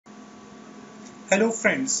Hello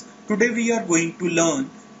friends, today we are going to learn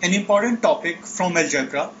an important topic from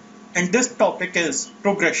algebra, and this topic is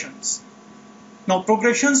progressions. Now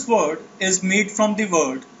progressions word is made from the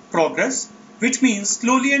word progress, which means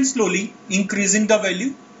slowly and slowly increasing the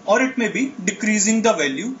value, or it may be decreasing the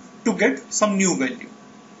value to get some new value.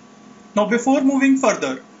 Now before moving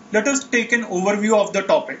further, let us take an overview of the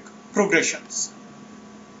topic progressions.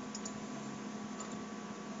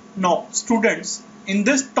 Now students, in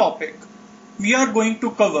this topic we are going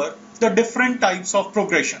to cover the different types of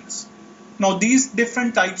progressions. Now these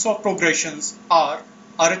different types of progressions are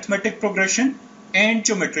arithmetic progression and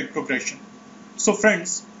geometric progression. So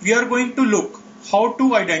friends, we are going to look how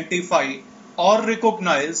to identify or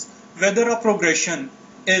recognize whether a progression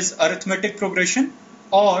is arithmetic progression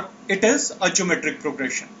or it is a geometric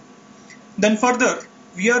progression. Then further,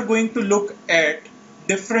 we are going to look at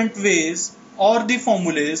different ways or the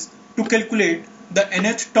formulas to calculate the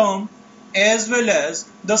nth term as well as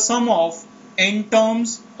the sum of n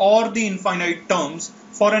terms or the infinite terms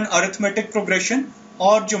for an arithmetic progression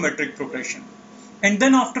or geometric progression. And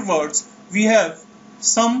then afterwards, we have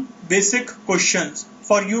some basic questions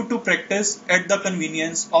for you to practice at the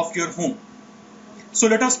convenience of your home. So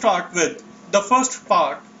let us start with the first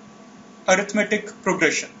part, arithmetic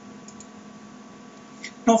progression.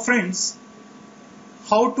 Now friends,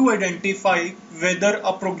 how to identify whether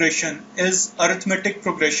a progression is arithmetic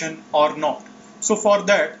progression or not. So for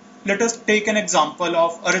that, let us take an example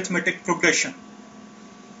of arithmetic progression.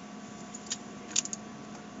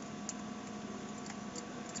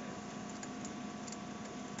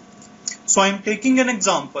 So I am taking an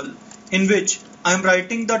example in which I am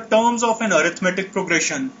writing the terms of an arithmetic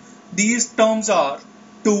progression. These terms are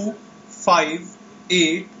 2, 5,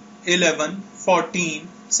 8, 11, 14,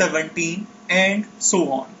 17 and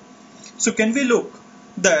so on. So can we look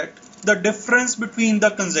that the difference between the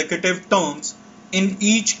consecutive terms in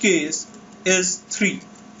each case is 3.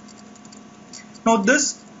 Now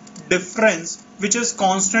this difference, which is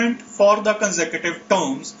constant for the consecutive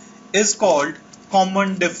terms, is called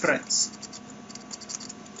common difference.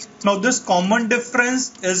 Now this common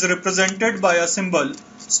difference is represented by a symbol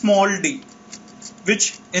small d,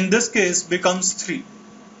 which in this case becomes 3.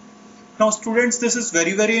 Now students, this is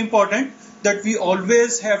very important that we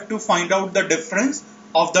always have to find out the difference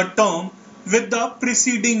of the term with the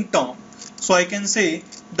preceding term. So I can say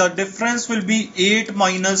the difference will be 8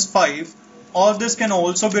 minus 5, or this can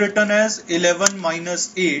also be written as 11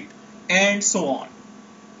 minus 8 and so on.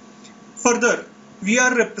 Further, we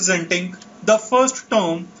are representing the first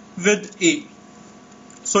term with a.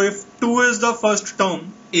 So if 2 is the first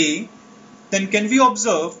term a, then can we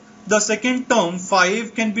observe the second term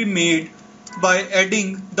 5 can be made by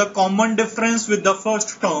adding the common difference with the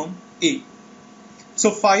first term a.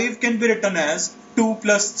 So 5 can be written as 2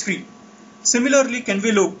 plus 3. Similarly, can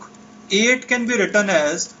we look 8 can be written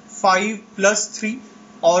as 5 plus 3,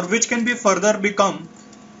 or which can be further become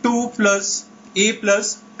 2 plus a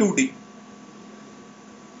plus 2d.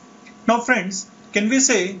 Now friends, can we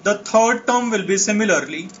say the third term will be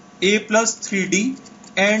similarly a plus 3d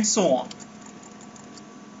and so on.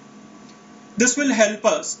 This will help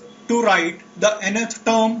us to write the nth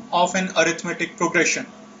term of an arithmetic progression.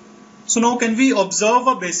 So now can we observe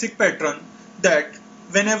a basic pattern that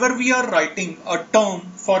whenever we are writing a term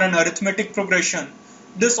for an arithmetic progression,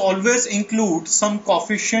 this always includes some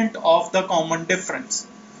coefficient of the common difference.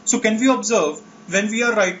 So can we observe when we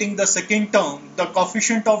are writing the second term, the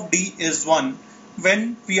coefficient of d is 1.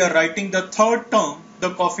 When we are writing the third term,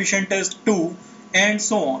 the coefficient is 2 and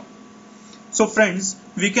so on. So friends,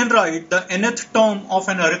 we can write the nth term of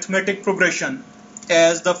an arithmetic progression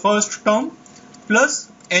as the first term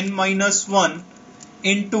plus n minus 1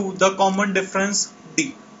 into the common difference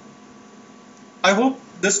d. I hope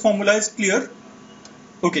this formula is clear.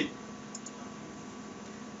 Okay.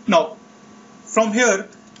 Now, from here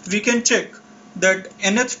we can check that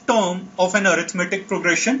nth term of an arithmetic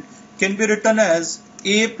progression can be written as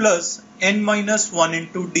a plus n minus 1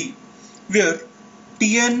 into d, where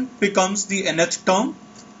Tn becomes the nth term,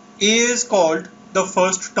 a is called the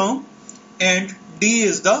first term, and d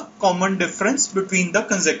is the common difference between the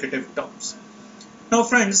consecutive terms. Now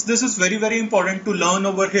friends, this is very important to learn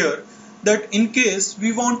over here that in case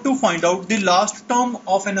we want to find out the last term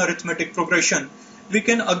of an arithmetic progression, we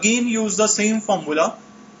can again use the same formula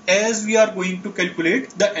as we are going to calculate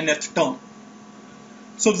the nth term.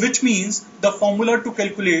 So which means the formula to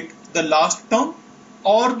calculate the last term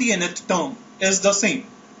or the nth term is the same.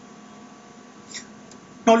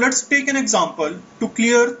 Now let's take an example to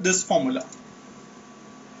clear this formula.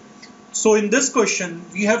 So in this question,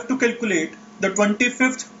 we have to calculate the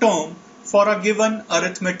 25th term for a given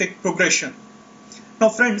arithmetic progression. Now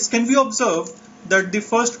friends, can we observe that the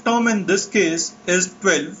first term in this case is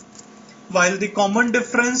 12, while the common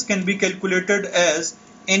difference can be calculated as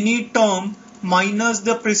any term minus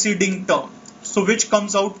the preceding term, so which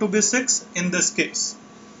comes out to be 6 in this case.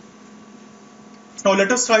 Now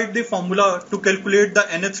let us write the formula to calculate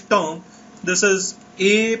the nth term. This is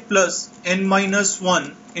a plus n minus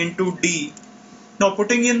 1 into d. Now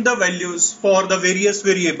putting in the values for the various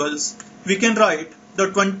variables, we can write the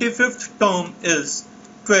 25th term is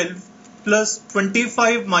 12 plus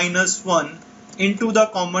 25 minus 1 into the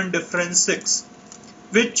common difference 6,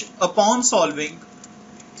 which upon solving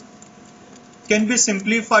can be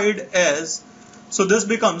simplified as, so this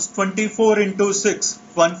becomes 24 into 6,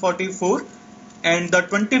 144, and the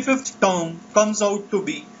 25th term comes out to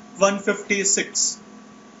be 156.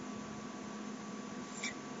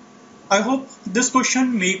 I hope this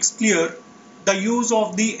question makes clear the use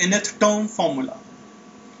of the nth term formula.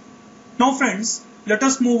 Now friends, let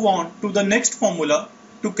us move on to the next formula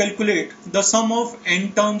to calculate the sum of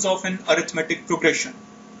n terms of an arithmetic progression.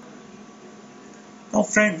 Now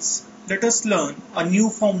friends, let us learn a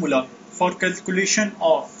new formula for calculation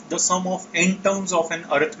of the sum of n terms of an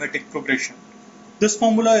arithmetic progression. This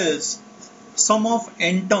formula is sum of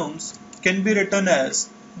n terms can be written as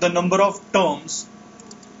the number of terms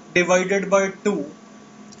divided by 2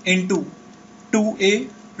 into 2a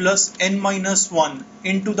plus n minus 1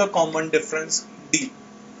 into the common difference d.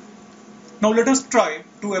 Now let us try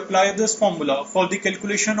to apply this formula for the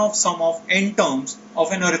calculation of sum of n terms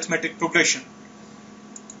of an arithmetic progression.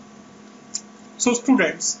 So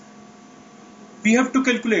students, we have to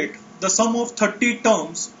calculate the sum of 30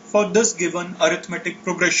 terms for this given arithmetic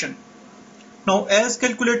progression. Now as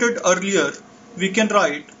calculated earlier, we can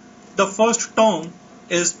write the first term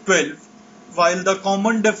is 12, while the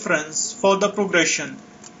common difference for the progression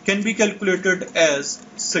can be calculated as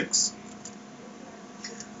 6.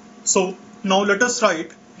 So now let us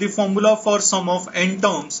write the formula for sum of n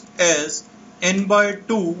terms as n by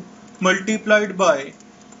 2 multiplied by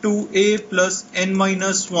 2a plus n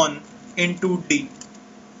minus 1 into d.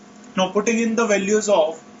 Now putting in the values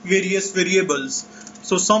of various variables,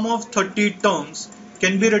 so sum of 30 terms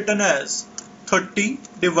can be written as 30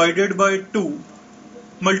 divided by 2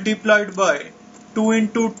 multiplied by 2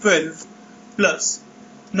 into 12 plus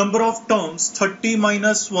number of terms 30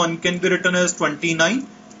 minus 1 can be written as 29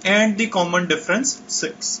 and the common difference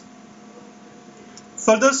 6.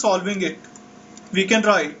 Further solving it, we can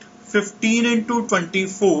write 15 into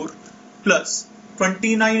 24 plus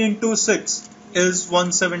 29 into 6 is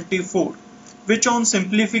 174, which on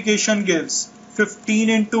simplification gives 15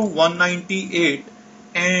 into 198,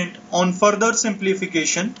 and on further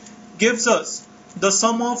simplification gives us the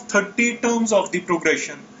sum of 30 terms of the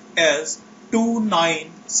progression as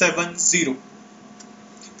 2970.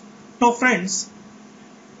 Now friends,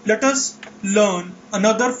 let us learn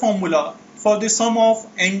another formula for the sum of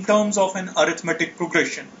n terms of an arithmetic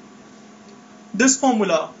progression. This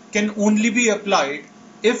formula can only be applied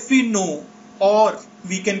if we know or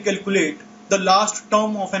we can calculate the last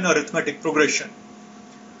term of an arithmetic progression.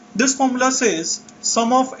 This formula says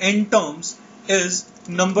sum of n terms is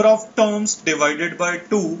number of terms divided by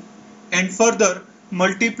 2 and further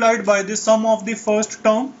multiplied by the sum of the first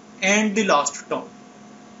term and the last term.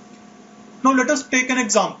 Now let us take an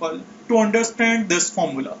example to understand this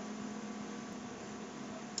formula.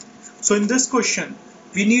 So in this question,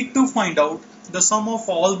 we need to find out the sum of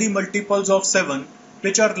all the multiples of 7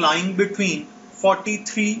 which are lying between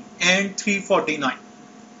 43 and 349.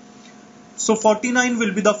 So 49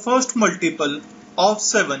 will be the first multiple of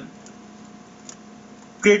 7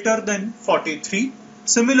 greater than 43.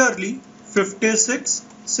 Similarly, 56,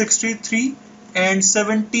 63 and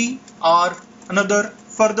 70 are another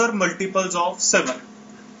further multiples of 7.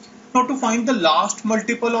 Now to find the last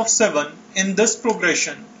multiple of 7 in this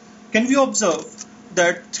progression, can we observe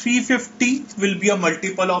that 350 will be a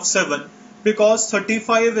multiple of 7 because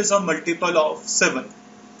 35 is a multiple of 7.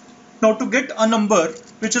 Now to get a number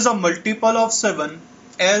which is a multiple of 7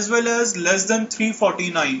 as well as less than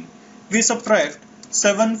 349, we subtract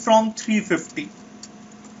 7 from 350.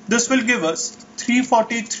 This will give us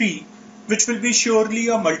 343, which will be surely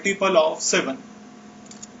a multiple of 7.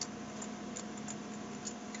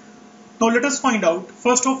 Now let us find out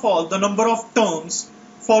first of all the number of terms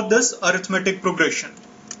for this arithmetic progression.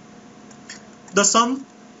 The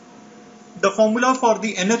formula for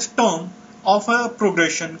the nth term of a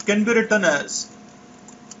progression can be written as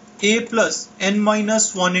a plus n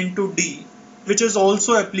minus 1 into d, which is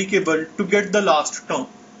also applicable to get the last term.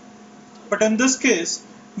 But in this case,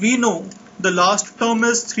 we know the last term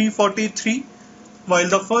is 343 while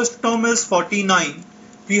the first term is 49,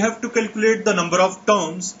 we have to calculate the number of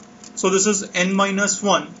terms. So this is n minus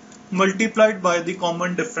 1 multiplied by the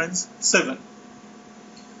common difference 7.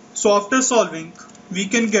 So after solving, we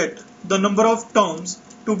can get the number of terms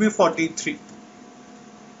to be 43.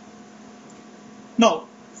 Now,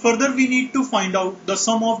 further we need to find out the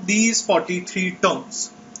sum of these 43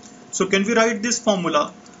 terms. So can we write this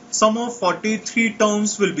formula? Sum of 43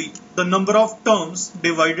 terms will be the number of terms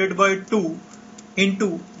divided by 2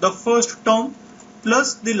 into the first term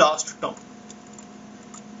plus the last term,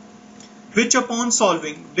 which upon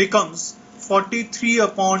solving becomes 43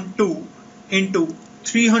 upon 2 into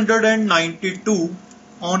 392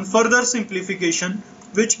 on further simplification,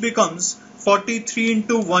 which becomes 43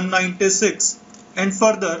 into 196, and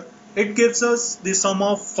further it gives us the sum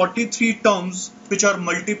of 43 terms which are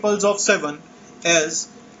multiples of 7 as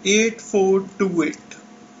 8428.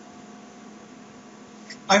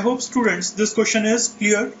 I hope students this question is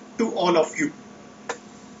clear to all of you.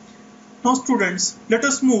 Now students, let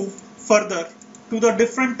us move further to the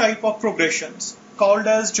different type of progressions called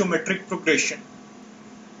as geometric progression.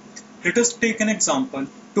 Let us take an example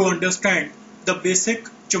to understand the basic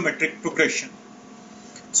geometric progression.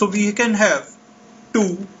 So we can have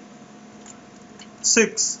 2,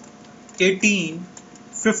 6, 18,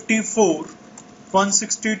 54,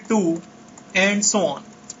 162 and so on.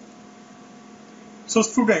 So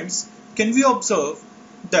students, can we observe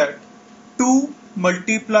that 2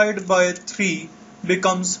 multiplied by 3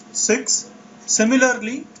 becomes 6.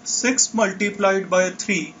 Similarly, 6 multiplied by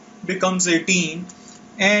 3 becomes 18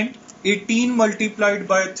 and 18 multiplied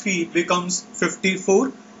by 3 becomes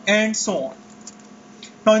 54 and so on.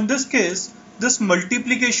 Now in this case, this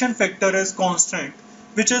multiplication factor is constant,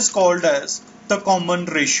 which is called as the common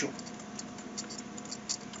ratio.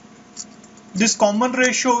 This common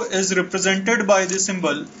ratio is represented by the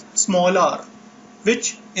symbol small r,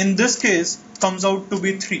 which in this case comes out to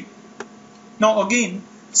be 3. Now again,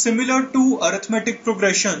 similar to arithmetic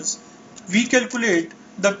progressions, we calculate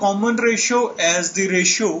the common ratio as the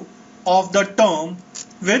ratio of the term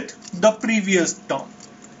with the previous term.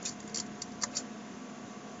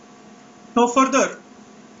 Now further,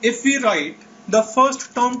 if we write the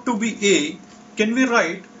first term to be a, can we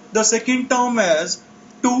write the second term as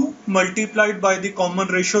 2 multiplied by the common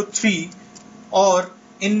ratio 3, or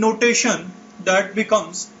in notation that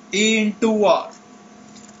becomes a into r.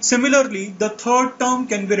 Similarly, the third term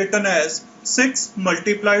can be written as 6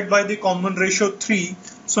 multiplied by the common ratio 3.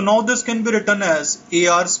 So now this can be written as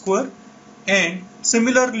ar square, and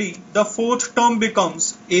similarly the fourth term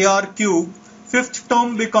becomes ar cube, fifth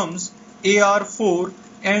term becomes ar4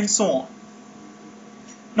 and so on.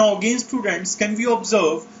 Now again students, can we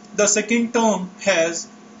observe the second term has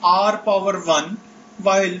r power 1,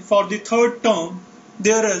 while for the third term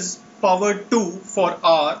there is power 2 for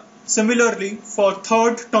r. Similarly, for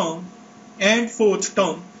third term and fourth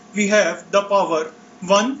term we have the power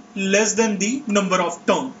 1 less than the number of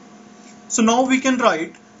term. So now we can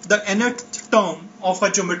write the nth term of a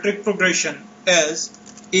geometric progression as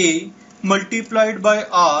a multiplied by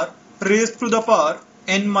r raised to the power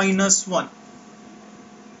n minus 1.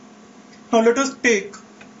 Now let us take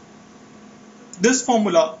this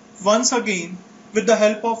formula once again with the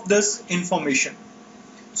help of this information.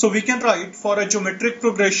 So we can write for a geometric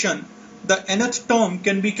progression, the nth term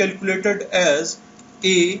can be calculated as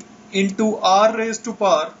a into r raised to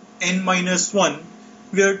power n minus 1,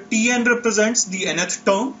 where Tn represents the nth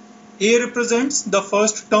term, a represents the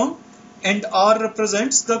first term, and r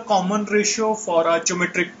represents the common ratio for a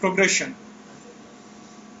geometric progression.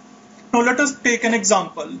 Now let us take an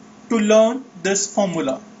example to learn this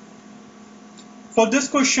formula. For this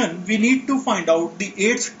question, we need to find out the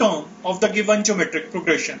 8th term of the given geometric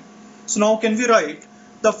progression. So now can we write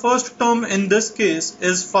the first term in this case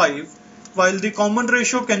is 5, while the common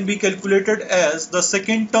ratio can be calculated as the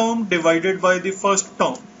second term divided by the first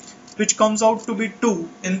term, which comes out to be 2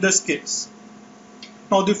 in this case.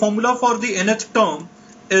 Now the formula for the nth term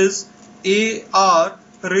is ar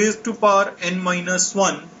raised to power n minus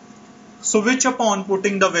 1. So which upon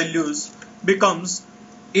putting the values becomes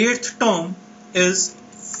 8th term is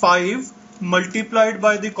 5 multiplied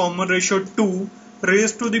by the common ratio 2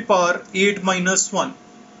 raised to the power 8 minus 1,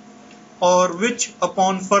 or which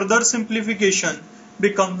upon further simplification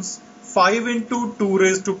becomes 5 into 2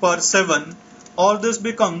 raised to power 7, or this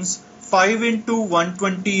becomes 5 into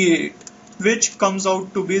 128, which comes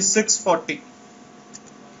out to be 640.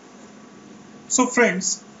 So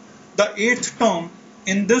friends, the 8th term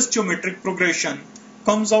in this geometric progression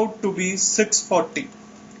comes out to be 640.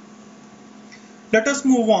 Let us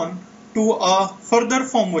move on to a further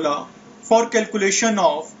formula for calculation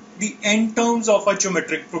of the n terms of a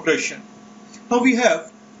geometric progression. Now we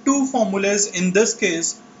have two formulas in this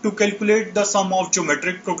case to calculate the sum of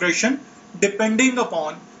geometric progression depending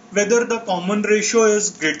upon whether the common ratio is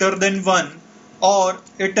greater than 1 or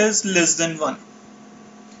it is less than 1.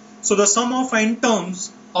 So the sum of n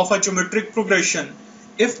terms of a geometric progression,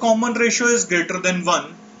 if common ratio is greater than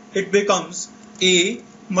 1, it becomes a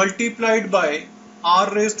multiplied by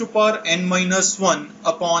r raised to power n minus 1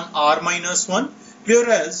 upon r minus 1,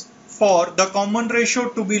 whereas for the common ratio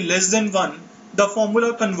to be less than 1, the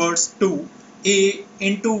formula converts to a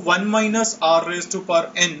into 1 minus r raised to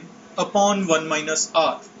power n upon 1 minus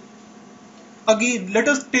r. Again, let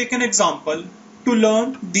us take an example to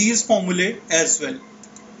learn these formulae as well.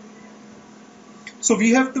 So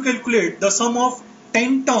we have to calculate the sum of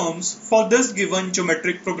 10 terms for this given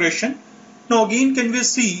geometric progression. Now again, can we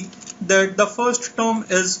see that the first term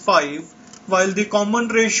is 5 while the common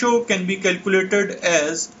ratio can be calculated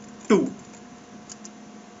as 2.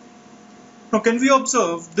 Now can we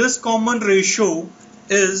observe this common ratio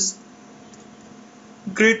is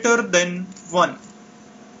greater than 1.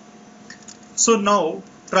 So now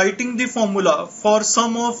writing the formula for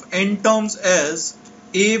sum of n terms as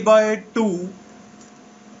a by 2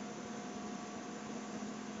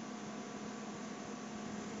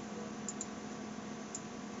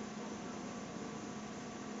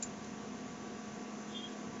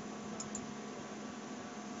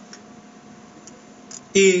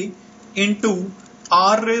 a into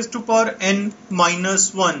r raised to power n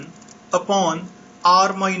minus 1 upon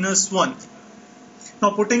r minus 1. Now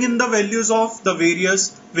putting in the values of the various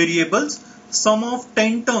variables, sum of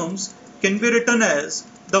 10 terms can be written as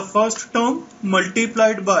the first term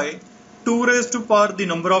multiplied by 2 raised to power the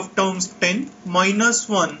number of terms 10 minus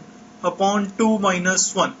 1 upon 2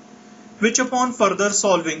 minus 1, which upon further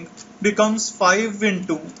solving becomes 5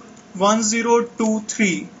 into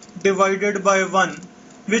 1023 divided by 1,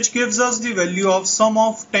 which gives us the value of sum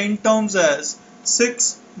of 10 terms as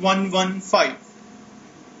 6115.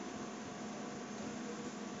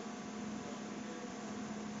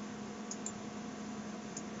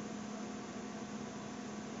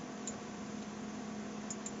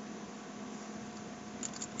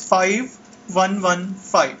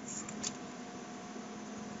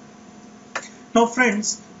 Now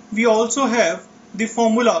friends, we also have the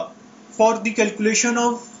formula for the calculation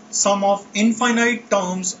of sum of infinite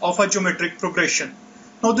terms of a geometric progression.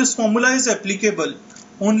 Now this formula is applicable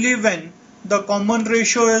only when the common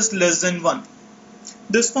ratio is less than 1.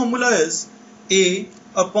 This formula is a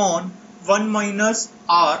upon 1 minus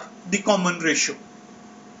r, the common ratio.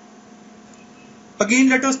 Again,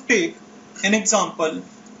 let us take an example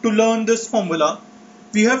to learn this formula.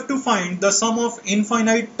 We have to find the sum of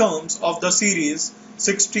infinite terms of the series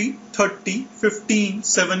 60, 30, 15,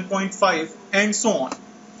 7.5 and so on.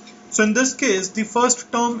 So in this case, the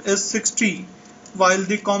first term is 60, while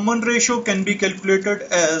the common ratio can be calculated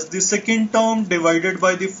as the second term divided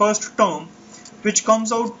by the first term, which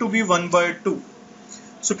comes out to be 1 by 2.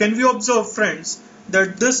 So can we observe, friends,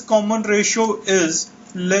 that this common ratio is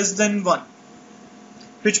less than 1,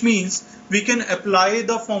 which means we can apply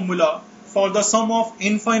the formula for the sum of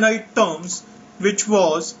infinite terms, which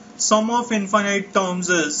was sum of infinite terms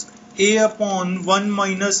is a upon 1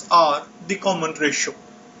 minus r, the common ratio.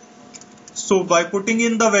 So by putting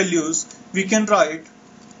in the values, we can write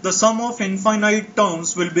the sum of infinite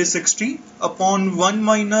terms will be 60 upon 1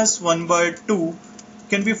 minus 1 by 2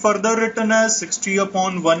 can be further written as 60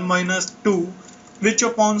 upon 1 minus 2, which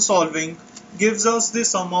upon solving gives us the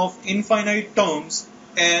sum of infinite terms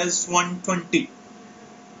as 120.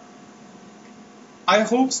 I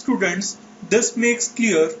hope, students, this makes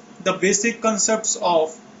clear the basic concepts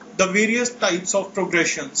of the various types of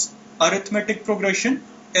progressions, arithmetic progression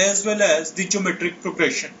as well as the geometric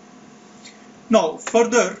progression. Now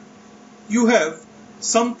further, you have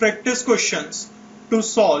some practice questions to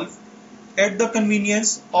solve at the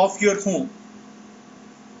convenience of your home.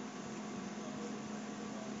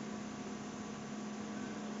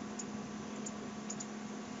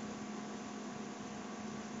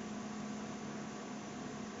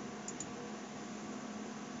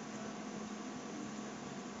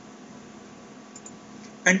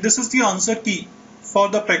 And this is the answer key for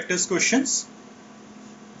the practice questions.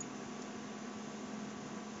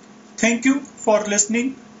 Thank you for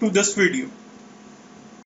listening to this video.